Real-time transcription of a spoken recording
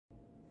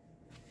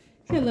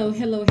Hello,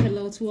 hello,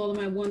 hello to all of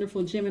my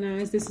wonderful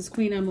Geminis. This is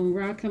Queen Amun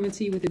Ra coming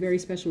to you with a very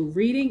special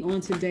reading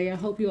on today. I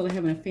hope you all are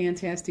having a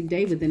fantastic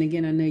day, but then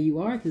again, I know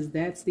you are because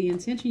that's the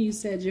intention you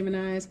set,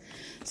 Geminis.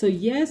 So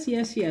yes,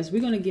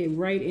 we're going to get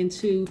right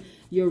into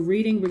your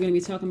reading. We're going to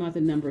be talking about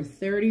the number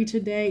 30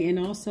 today, and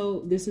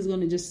also this is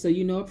going to, just so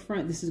you know up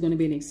front, this is going to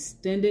be an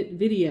extended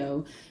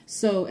video.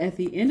 So at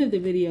the end of the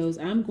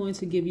videos, I'm going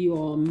to give you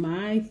all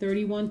my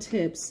 31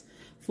 tips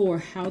for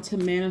how to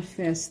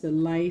manifest the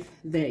life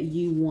that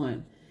you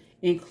want,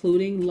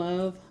 including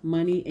love,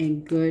 money,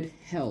 and good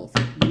health.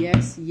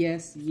 Yes.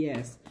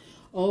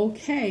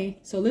 Okay,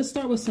 so let's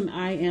start with some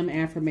I am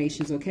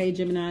affirmations, okay,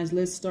 Geminis?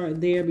 Let's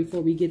start there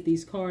before we get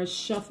these cards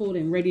shuffled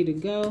and ready to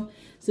go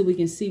so we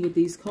can see what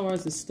these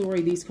cards, the story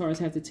these cards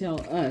have to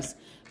tell us.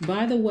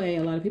 By the way,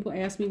 a lot of people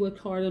ask me what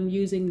card I'm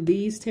using.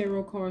 These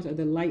tarot cards are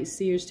the Light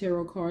Seers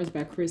Tarot cards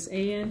by Chris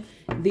Ann.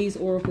 These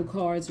oracle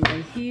cards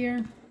right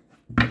here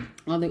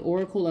are the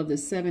Oracle of the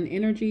Seven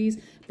Energies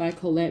by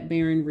Colette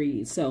Baron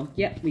Reed. So,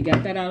 yep, we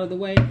got that out of the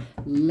way.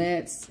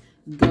 Let's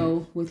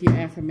go with your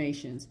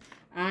affirmations.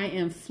 I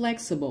am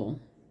flexible,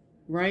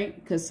 right?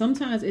 Because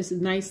sometimes it's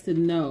nice to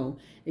know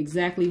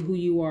exactly who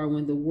you are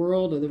when the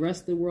world or the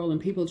rest of the world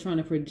and people are trying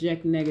to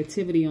project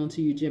negativity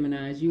onto you,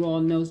 Geminis. You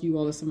all know you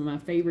all are some of my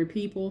favorite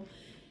people.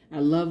 I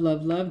love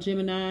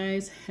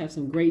Geminis. Have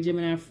some great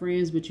Gemini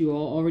friends, but you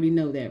all already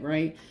know that,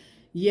 right?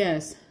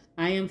 Yes,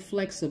 I am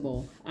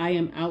flexible. I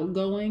am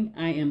outgoing.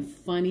 I am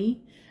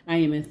funny. I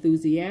am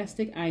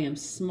enthusiastic. I am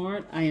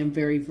smart. I am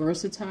very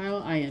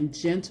versatile. I am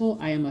gentle.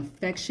 I am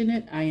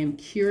affectionate. I am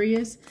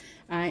curious.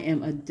 I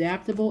am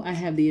adaptable. I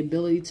have the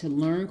ability to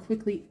learn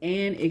quickly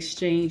and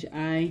exchange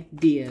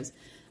ideas.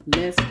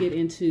 Let's get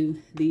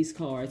into these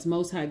cards.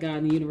 Most High God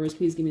in the universe,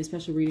 please give me a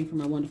special reading for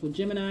my wonderful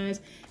Geminis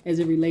as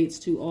it relates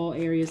to all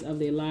areas of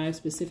their lives,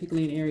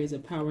 specifically in areas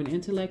of power and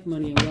intellect,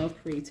 money and wealth,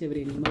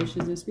 creativity and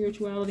emotions and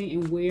spirituality,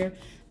 and where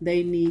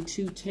they need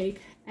to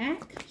take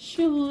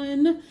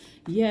action.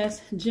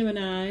 Yes,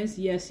 Geminis.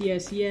 Yes.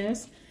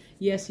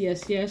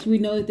 We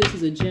know that this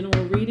is a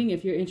general reading.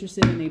 If you're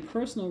interested in a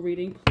personal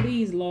reading,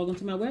 please log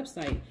onto my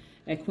website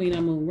at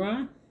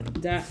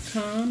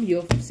queenamunra.com.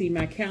 You'll see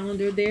my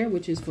calendar there,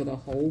 which is for the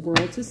whole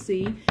world to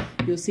see.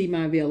 You'll see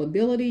my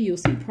availability. You'll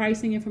see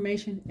pricing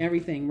information,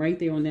 everything right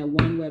there on that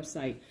one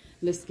website.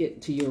 Let's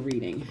get to your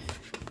reading.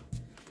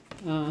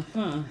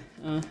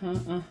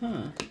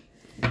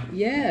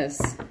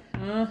 Yes.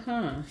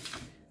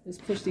 Let's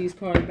push these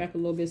cards back a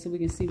little bit so we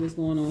can see what's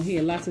going on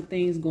here. Lots of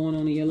things going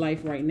on in your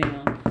life right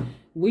now.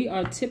 We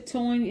are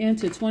tiptoeing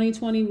into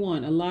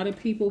 2021. A lot of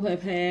people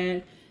have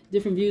had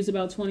different views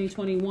about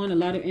 2021. A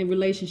lot of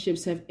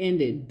relationships have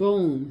ended.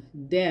 Boom.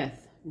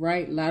 Death.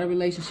 Right? A lot of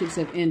relationships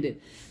have ended.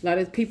 A lot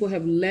of people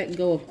have let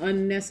go of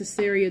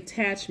unnecessary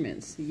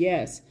attachments.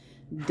 Yes.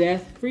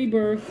 Death,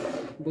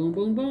 rebirth. Boom,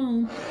 boom,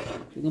 boom.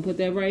 We're going to put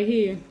that right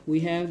here. We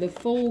have the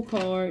Fool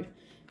card.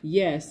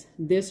 Yes,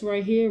 this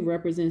right here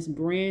represents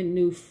brand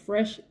new,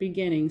 fresh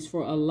beginnings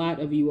for a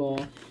lot of you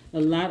all. A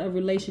lot of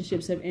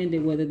relationships have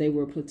ended, whether they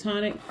were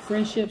platonic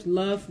friendships,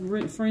 love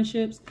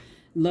friendships,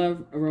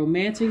 love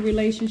romantic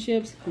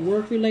relationships,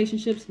 work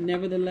relationships,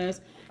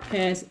 nevertheless,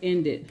 has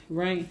ended,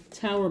 right?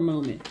 Tower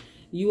moment.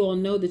 You all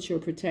know that you're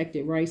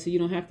protected, right? So you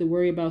don't have to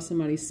worry about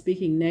somebody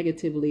speaking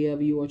negatively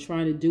of you or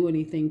trying to do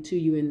anything to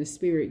you in the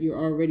spirit. You're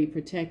already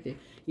protected.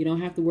 You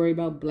don't have to worry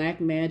about black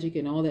magic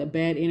and all that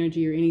bad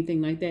energy or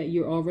anything like that.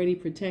 You're already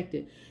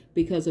protected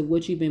because of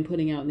what you've been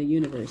putting out in the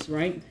universe,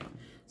 right?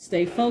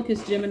 Stay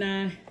focused,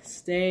 Gemini.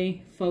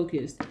 Stay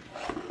focused.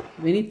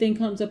 If anything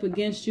comes up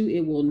against you,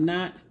 it will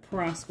not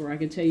prosper. I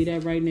can tell you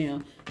that right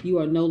now. You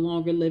are no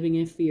longer living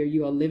in fear.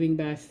 You are living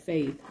by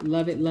faith.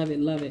 Love it.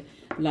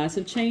 Lots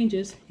of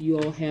changes. You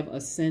all have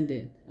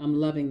ascended. I'm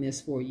loving this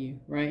for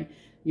you, right?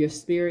 Your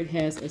spirit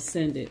has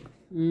ascended.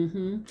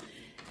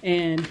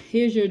 And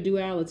here's your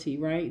duality,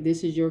 right?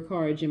 This is your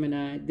card,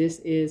 Gemini. This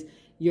is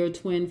your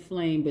twin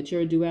flame, but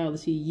your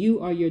duality,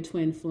 you are your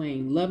twin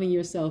flame, loving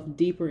yourself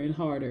deeper and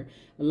harder.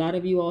 A lot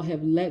of you all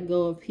have let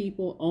go of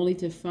people only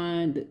to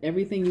find that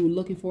everything you were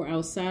looking for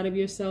outside of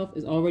yourself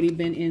has already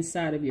been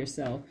inside of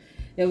yourself.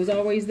 It was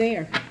always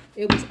there.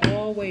 It was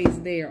always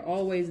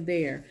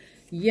there.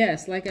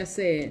 Yes, like I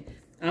said,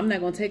 I'm not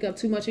going to take up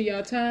too much of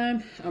y'all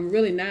time. I'm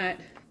really not.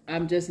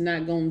 I'm just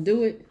not going to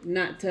do it.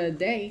 Not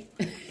today.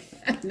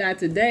 Not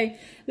today.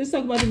 Let's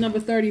talk about the number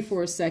 30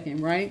 for a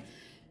second, right?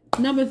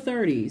 Number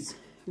 30s,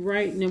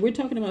 right? Now we're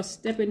talking about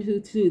stepping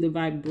into the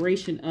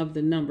vibration of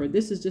the number.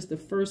 This is just the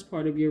first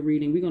part of your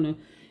reading. We're going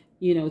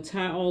to,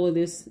 tie all of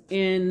this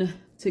in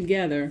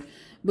together.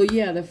 But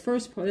yeah, the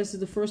first part, this is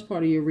the first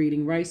part of your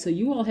reading, right? So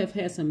you all have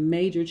had some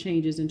major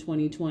changes in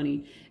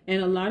 2020.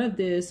 And a lot of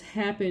this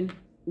happened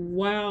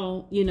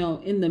while,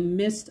 in the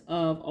midst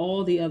of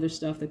all the other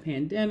stuff, the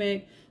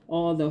pandemic,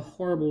 all the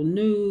horrible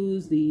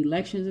news, the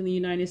elections in the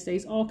United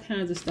States, all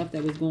kinds of stuff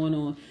that was going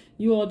on.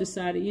 You all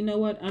decided, you know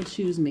what? I'll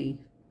choose me.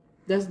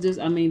 That's just,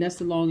 I mean, that's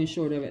the long and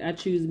short of it. I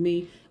choose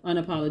me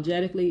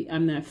unapologetically.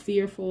 I'm not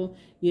fearful.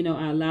 You know,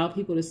 I allow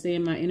people to stay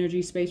in my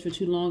energy space for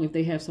too long. If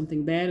they have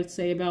something bad to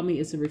say about me,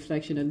 it's a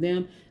reflection of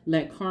them.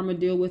 Let karma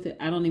deal with it.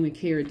 I don't even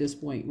care at this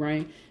point,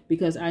 right?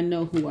 Because I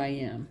know who I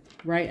am,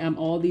 right? I'm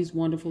all these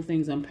wonderful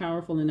things. I'm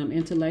powerful and I'm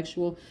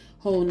intellectual,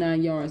 whole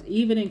 9 yards.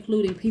 Even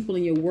including people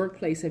in your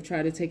workplace have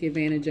tried to take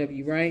advantage of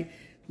you, right?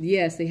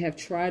 Yes, they have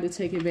tried to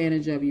take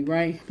advantage of you,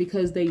 right?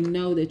 Because they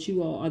know that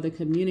you all are the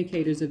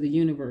communicators of the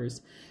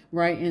universe,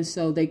 right? And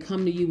so they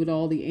come to you with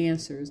all the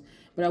answers.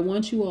 But I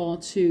want you all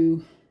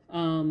to,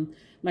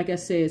 like I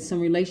said, some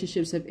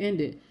relationships have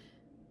ended.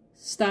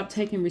 Stop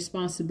taking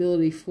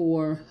responsibility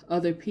for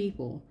other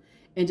people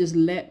and just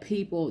let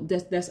people,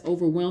 that's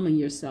overwhelming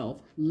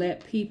yourself.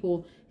 Let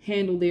people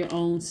handle their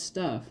own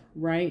stuff,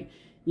 right?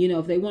 You know,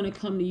 if they want to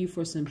come to you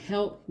for some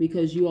help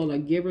because you all are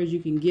givers, you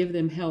can give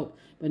them help,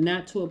 but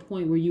not to a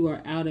point where you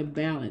are out of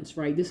balance,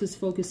 right? This is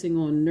focusing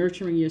on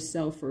nurturing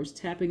yourself first,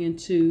 tapping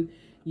into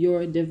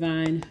your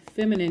divine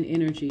feminine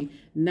energy,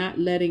 not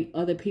letting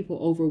other people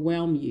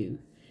overwhelm you.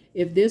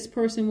 If this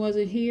person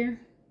wasn't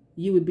here,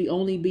 you would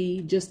only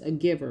be just a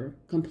giver,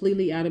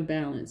 completely out of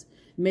balance,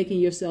 leaving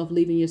yourself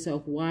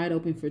wide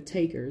open for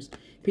takers,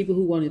 people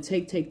who want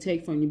to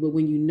take from you. But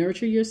when you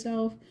nurture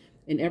yourself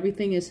and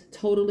everything is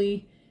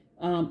totally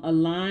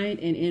aligned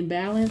and in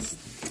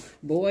balance,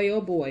 boy,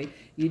 oh boy,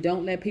 you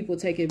don't let people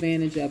take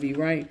advantage of you,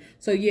 right?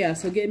 So yeah,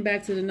 so getting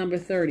back to the number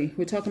 30,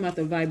 we're talking about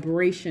the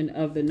vibration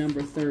of the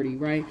number 30,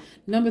 right?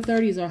 Number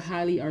 30s are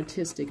highly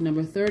artistic.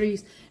 Number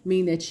 30s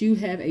mean that you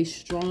have a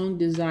strong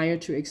desire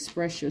to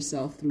express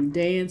yourself through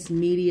dance,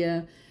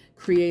 media,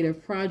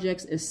 creative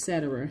projects,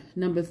 etc.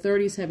 Number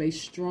 30s have a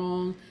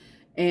strong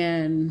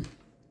and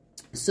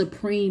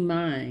supreme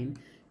mind,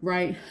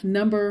 right?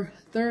 Number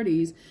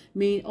 30s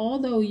mean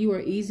although you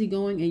are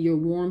easygoing and you're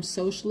warm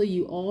socially,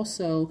 you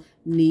also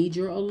need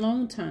your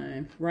alone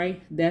time,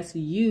 right? That's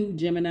you,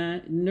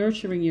 Gemini,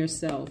 nurturing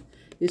yourself.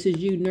 This is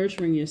you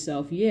nurturing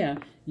yourself. Yeah,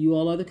 you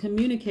all are the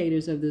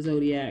communicators of the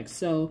Zodiac.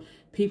 So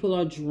people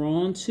are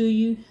drawn to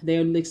you.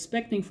 They're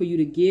expecting for you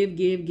to give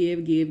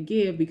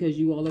because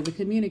you all are the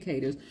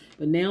communicators.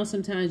 But now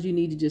sometimes you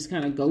need to just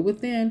kind of go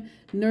within,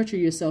 nurture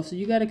yourself. So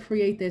you got to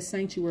create that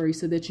sanctuary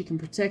so that you can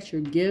protect your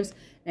gifts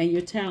and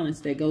your talents.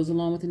 That goes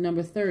along with the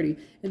number 30.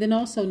 And then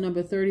also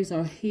number 30s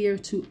are here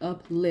to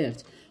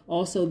uplift.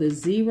 Also the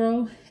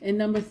 0 in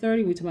number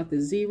 30, we talk about the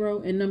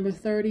 0 in number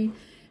 30,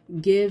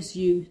 gives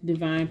you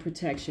divine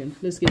protection.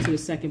 Let's get to the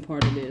second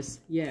part of this.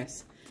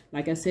 Yes.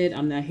 Like I said,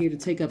 I'm not here to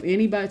take up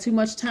too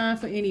much time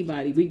for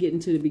anybody. We get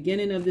into the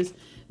beginning of this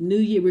new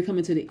year. We're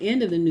coming to the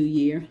end of the new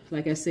year.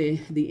 Like I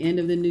said, the end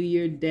of the new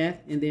year, death,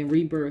 and then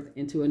rebirth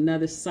into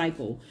another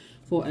cycle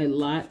for a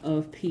lot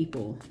of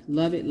people.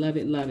 Love it, love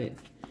it, love it.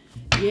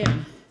 Yeah.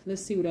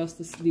 Let's see what else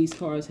these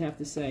cards have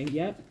to say.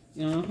 Yep.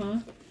 Uh-huh.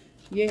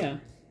 Yeah.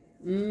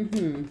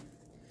 Mm-hmm.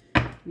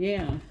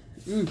 Yeah.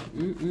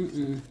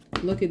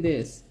 Look at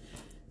this.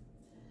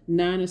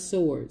 9 of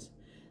Swords.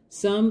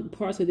 Some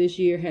parts of this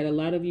year had a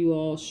lot of you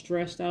all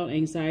stressed out,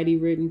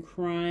 anxiety-ridden,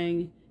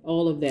 crying,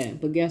 all of that.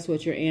 But guess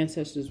what? Your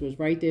ancestors was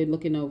right there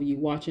looking over you,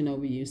 watching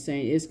over you,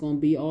 saying, it's going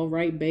to be all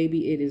right,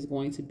 baby. It is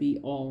going to be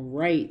all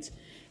right.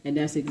 And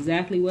that's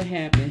exactly what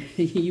happened.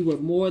 You were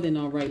more than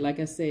all right, like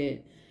I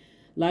said.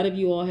 A lot of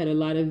you all had a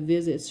lot of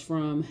visits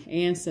from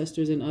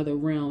ancestors in other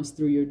realms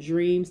through your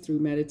dreams, through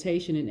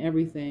meditation and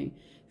everything.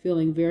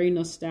 Feeling very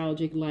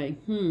nostalgic, like,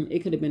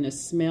 it could have been a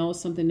smell,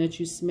 something that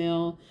you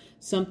smell,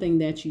 something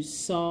that you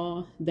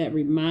saw that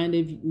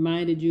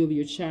reminded you of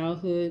your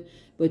childhood,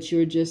 but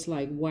you're just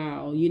like,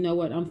 wow, you know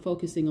what? I'm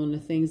focusing on the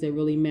things that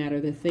really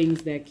matter, the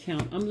things that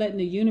count. I'm letting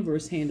the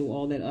universe handle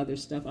all that other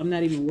stuff. I'm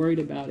not even worried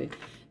about it.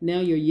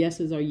 Now your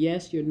yeses are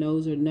yes, your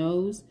no's are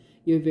no's.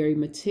 You're very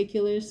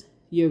meticulous.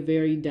 You're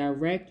very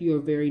direct. You're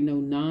very no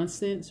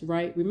nonsense,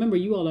 right? Remember,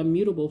 you all are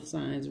mutable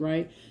signs,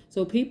 right?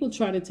 So people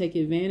try to take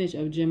advantage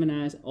of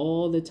Geminis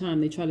all the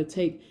time. They try to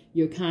take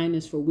your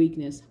kindness for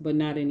weakness, but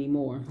not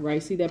anymore,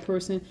 right? See that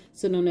person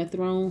sitting on that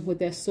throne with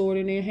that sword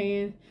in their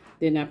hand?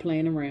 They're not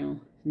playing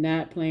around,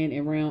 not playing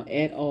around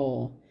at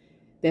all.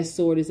 That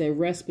sword is at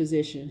rest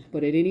position,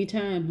 but at any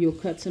time you'll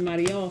cut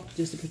somebody off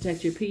just to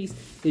protect your peace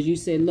because you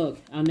said, look,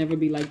 I'll never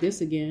be like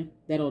this again.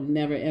 That'll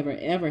never, ever,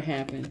 ever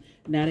happen.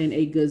 Not in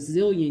a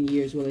gazillion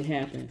years will it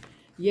happen.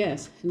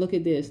 Yes, look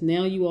at this.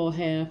 Now you all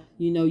have,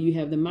 you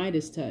have the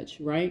Midas touch,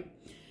 right?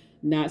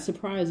 Not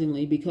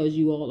surprisingly, because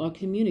you all are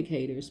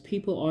communicators.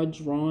 People are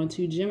drawn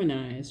to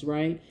Geminis,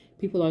 right?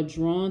 People are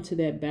drawn to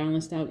that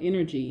balanced out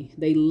energy.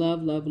 They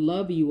love, love,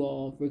 love you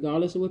all,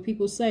 regardless of what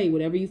people say.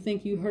 Whatever you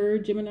think you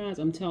heard, Geminis,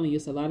 I'm telling you,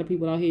 it's a lot of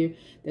people out here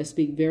that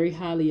speak very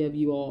highly of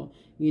you all.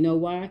 You know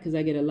why? Because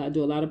I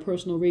do a lot of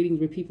personal readings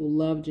where people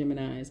love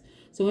Geminis.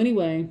 So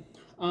anyway,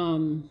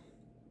 and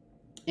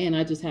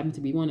I just happen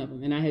to be one of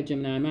them. And I have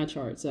Gemini in my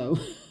chart, so...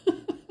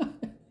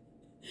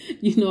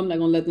 I'm not going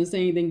to let them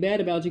say anything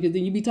bad about you because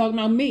then you be talking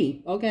about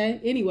me, okay?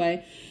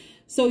 Anyway,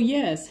 so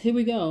yes, here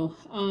we go.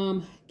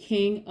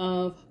 King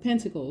of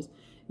Pentacles.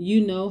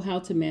 You know how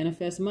to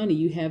manifest money.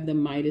 You have the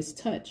Midas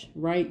touch,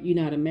 right? You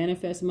know how to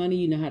manifest money.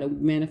 You know how to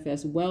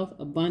manifest wealth,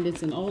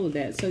 abundance, and all of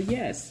that. So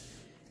yes,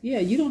 yeah,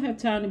 you don't have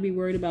time to be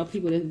worried about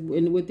people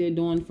and what they're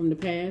doing from the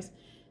past.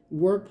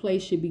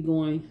 Workplace should be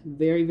going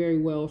very, very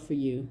well for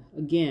you.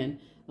 Again,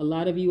 a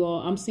lot of you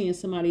all, I'm seeing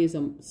somebody's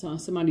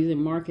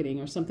in marketing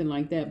or something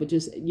like that, but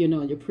just, you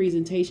know, your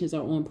presentations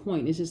are on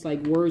point. It's just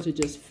like words are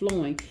just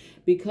flowing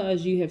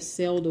because you have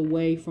sailed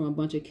away from a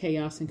bunch of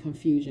chaos and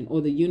confusion, or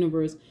the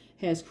universe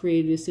has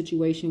created a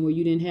situation where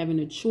you didn't have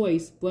a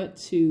choice but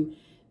to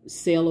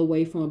sail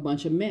away from a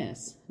bunch of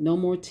mess. No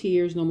more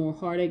tears, no more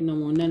heartache, no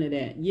more none of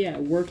that. Yeah,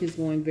 work is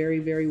going very,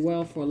 very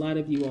well for a lot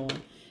of you all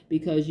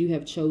because you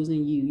have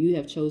chosen you. You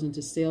have chosen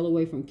to sail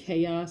away from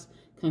chaos,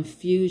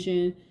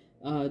 confusion,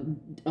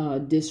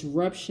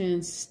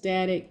 disruption,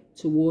 static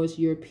towards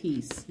your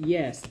peace.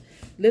 Yes.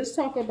 Let's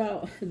talk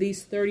about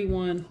these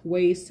 31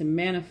 ways to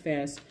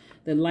manifest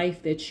the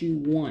life that you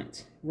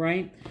want,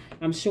 right?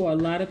 I'm sure a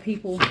lot of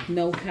people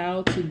know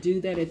how to do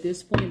that at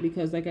this point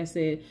because, like I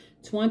said,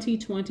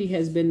 2020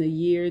 has been the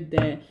year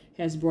that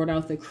has brought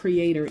out the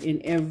creator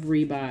in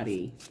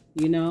everybody.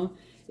 You know,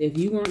 if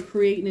you weren't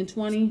creating in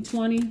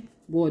 2020,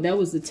 boy, that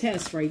was the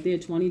test right there.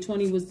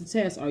 2020 was the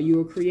test. Are you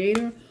a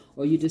creator,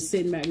 or you just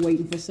sitting back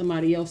waiting for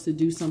somebody else to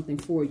do something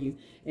for you?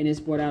 And it's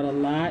brought out a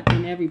lot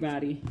in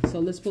everybody. So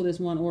let's pull this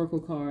one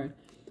oracle card.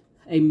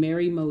 A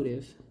merry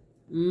motive.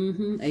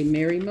 A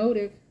merry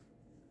motive.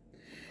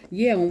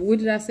 Yeah, what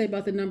did I say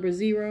about the number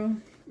 0?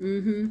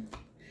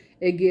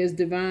 It gives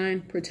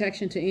divine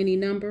protection to any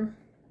number.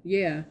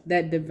 Yeah,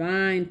 that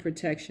divine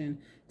protection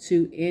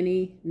to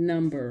any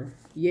number.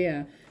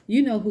 Yeah,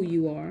 you know who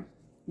you are.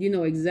 You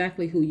know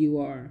exactly who you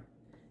are.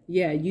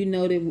 Yeah, you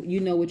know that, you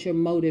know what your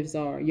motives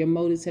are. Your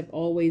motives have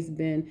always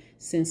been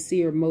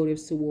sincere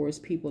motives towards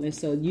people. And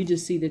so you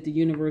just see that the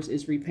universe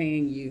is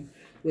repaying you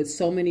with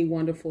so many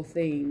wonderful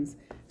things.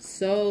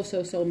 So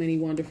many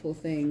wonderful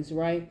things,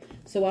 right?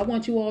 So I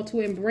want you all to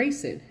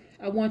embrace it.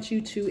 I want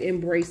you to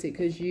embrace it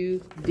because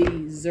you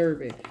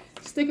deserve it.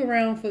 Stick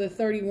around for the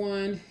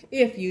 31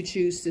 if you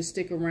choose to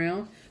stick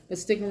around. But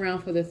stick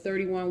around for the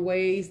 31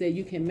 ways that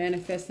you can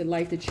manifest the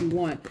life that you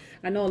want.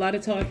 I know a lot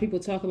of times people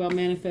talk about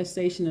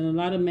manifestation, and a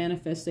lot of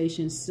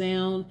manifestations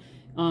sound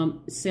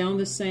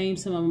the same.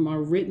 Some of them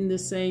are written the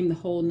same, the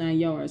whole 9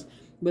 yards.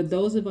 But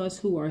those of us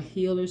who are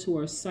healers, who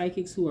are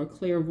psychics, who are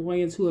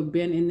clairvoyants, who have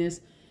been in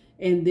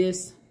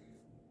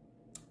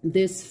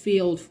this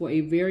field for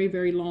a very,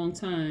 very long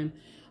time,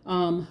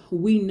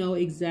 we know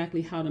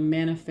exactly how to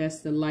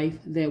manifest the life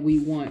that we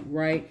want,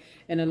 right?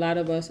 And a lot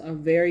of us are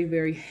very,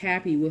 very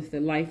happy with the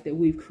life that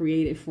we've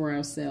created for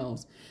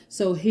ourselves.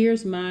 So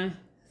here's my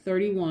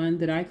 31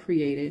 that I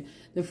created.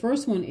 The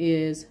first one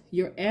is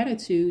your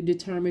attitude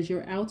determines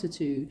your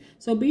altitude.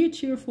 So be a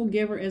cheerful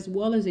giver as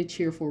well as a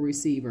cheerful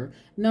receiver.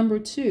 Number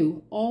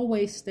 2,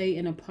 always stay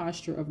in a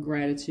posture of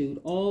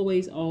gratitude.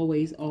 Always,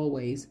 always,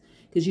 always.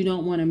 Because you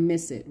don't want to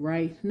miss it,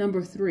 right?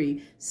 Number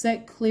 3,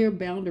 set clear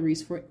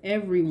boundaries for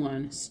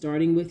everyone,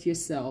 starting with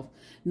yourself.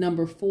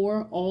 Number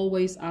 4,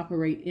 always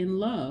operate in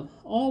love.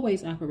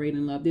 Always operate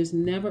in love. There's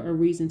never a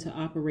reason to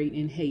operate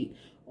in hate.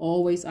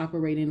 Always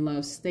operate in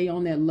love. Stay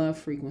on that love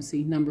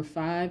frequency. Number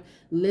 5,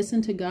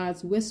 listen to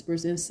God's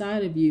whispers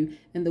inside of you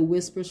and the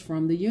whispers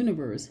from the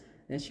universe.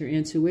 That's your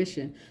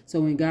intuition. So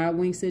when God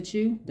winks at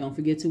you, don't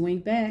forget to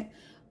wink back.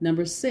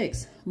 Number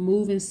 6,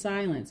 move in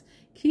silence.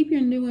 Keep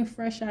your new and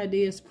fresh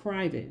ideas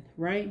private,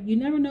 right? You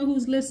never know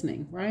who's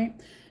listening, right?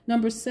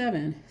 Number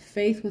 7,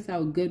 faith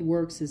without good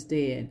works is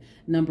dead.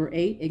 Number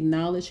 8,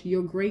 acknowledge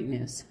your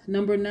greatness.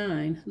 Number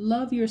 9,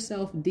 love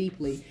yourself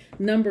deeply.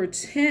 Number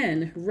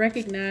 10,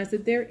 recognize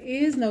that there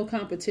is no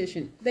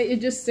competition. It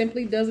just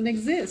simply doesn't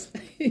exist.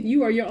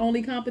 You are your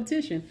only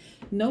competition.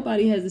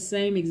 Nobody has the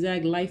same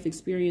exact life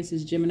experience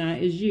as Gemini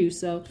as you,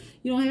 so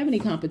you don't have any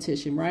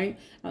competition, right?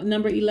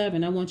 Number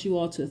 11, I want you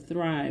all to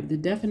thrive. The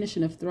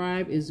definition of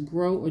thrive is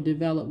grow or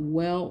develop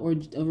well or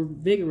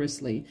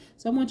vigorously.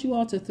 So I want you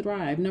all to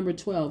thrive. Number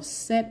 12,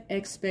 set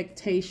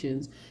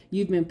expectations.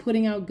 You've been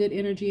putting out good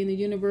energy in the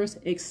universe.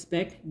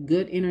 Expect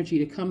good energy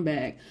to come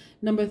back.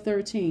 Number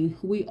 13,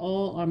 we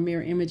all are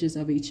mirror images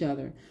of each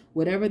other.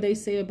 Whatever they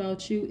say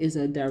about you is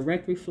a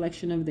direct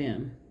reflection of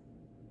them.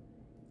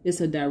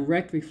 It's a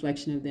direct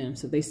reflection of them.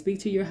 So if they speak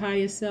to your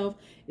highest self,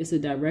 it's a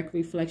direct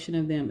reflection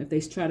of them. If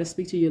they try to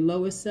speak to your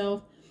lowest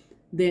self,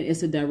 then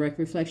it's a direct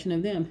reflection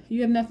of them.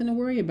 You have nothing to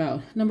worry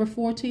about. Number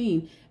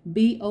 14,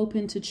 be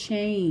open to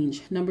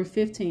change. Number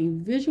 15,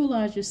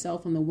 visualize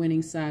yourself on the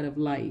winning side of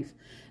life.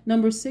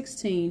 Number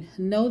 16,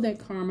 know that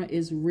karma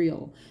is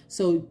real.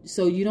 So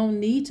you don't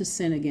need to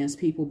sin against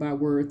people by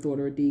word, thought,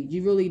 or deed.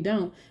 You really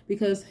don't,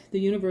 because the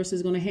universe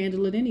is going to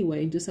handle it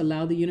anyway. Just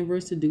allow the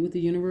universe to do what the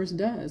universe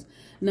does.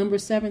 Number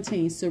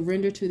 17,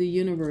 surrender to the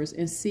universe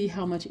and see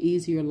how much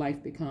easier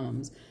life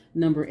becomes.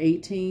 Number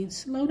 18,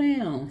 slow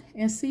down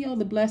and see all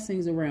the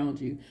blessings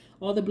around you,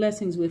 all the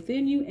blessings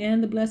within you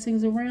and the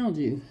blessings around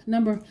you.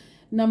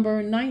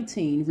 Number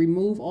 19,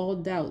 remove all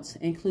doubts,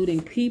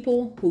 including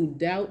people who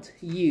doubt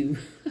you.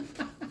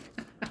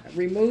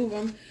 Remove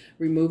them,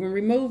 remove them,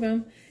 remove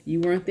them.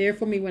 You weren't there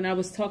for me when I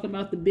was talking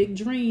about the big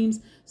dreams,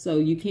 so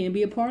you can't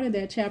be a part of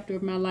that chapter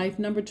of my life.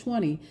 Number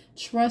 20,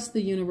 trust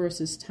the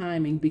universe's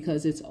timing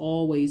because it's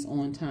always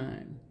on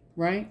time,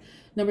 right?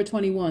 Number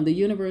 21, the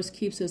universe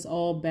keeps us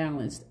all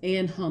balanced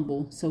and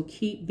humble, so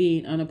keep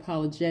being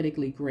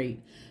unapologetically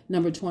great.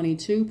 Number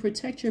 22,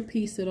 protect your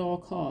peace at all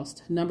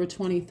costs. Number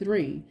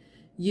 23,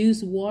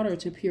 use water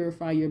to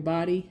purify your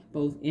body,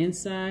 both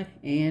inside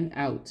and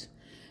out.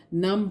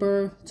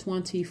 Number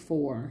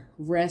 24,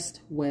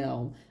 rest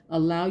well.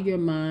 Allow your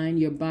mind,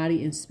 your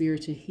body, and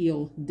spirit to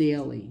heal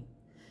daily.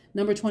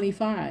 Number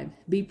 25,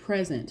 be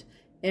present.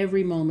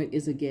 Every moment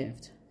is a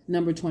gift.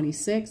 Number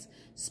 26,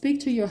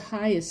 speak to your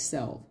highest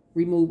self.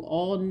 Remove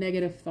all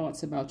negative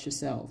thoughts about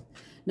yourself.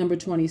 Number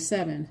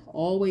 27,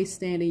 always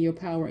stand in your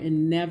power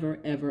and never,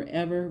 ever,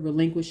 ever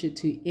relinquish it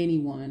to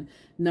anyone.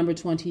 Number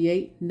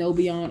 28, know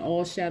beyond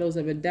all shadows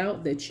of a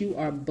doubt that you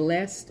are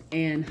blessed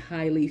and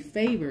highly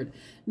favored.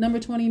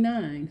 Number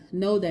 29,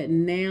 know that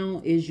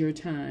now is your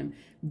time.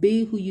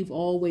 Be who you've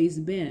always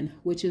been,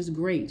 which is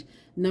great.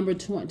 Number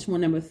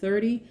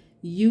 30,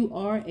 you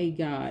are a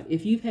God.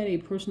 If you've had a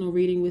personal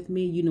reading with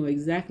me, you know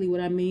exactly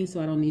what I mean,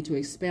 so I don't need to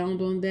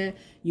expound on that.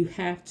 You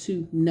have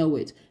to know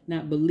it,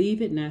 not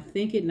believe it, not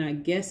think it,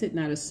 not guess it,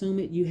 not assume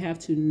it. You have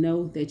to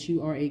know that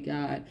you are a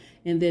God.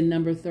 And then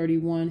number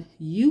 31,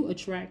 you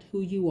attract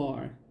who you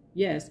are.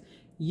 Yes,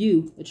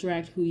 you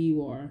attract who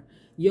you are.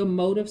 Your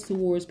motives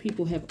towards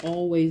people have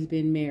always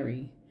been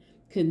merry.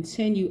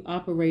 Continue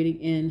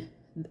operating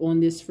on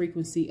this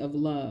frequency of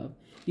love.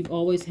 You've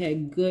always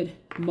had good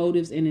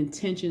motives and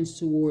intentions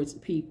towards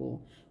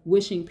people,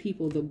 wishing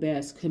people the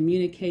best,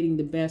 communicating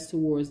the best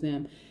towards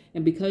them.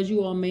 And because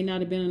you all may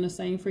not have been on the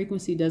same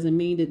frequency doesn't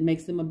mean that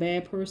makes them a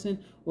bad person,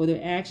 or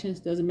their actions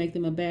doesn't make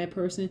them a bad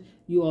person.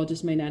 You all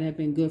just may not have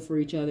been good for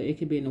each other. It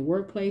could be in the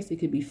workplace, it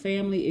could be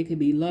family, it could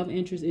be love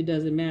interest, it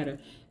doesn't matter.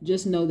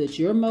 Just know that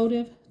your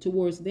motive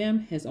towards them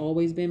has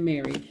always been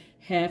merry.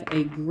 Have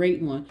a great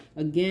one.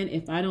 Again,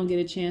 if I don't get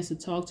a chance to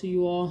talk to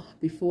you all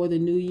before the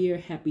new year,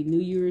 Happy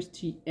New Year's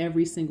to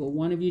every single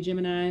one of you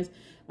Geminis.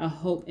 I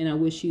hope and I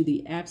wish you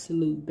the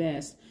absolute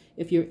best.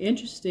 If you're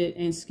interested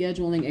in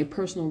scheduling a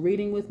personal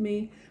reading with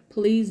me,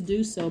 please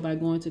do so by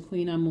going to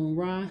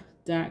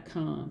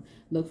queenamunra.com.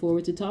 Look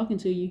forward to talking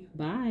to you.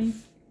 Bye.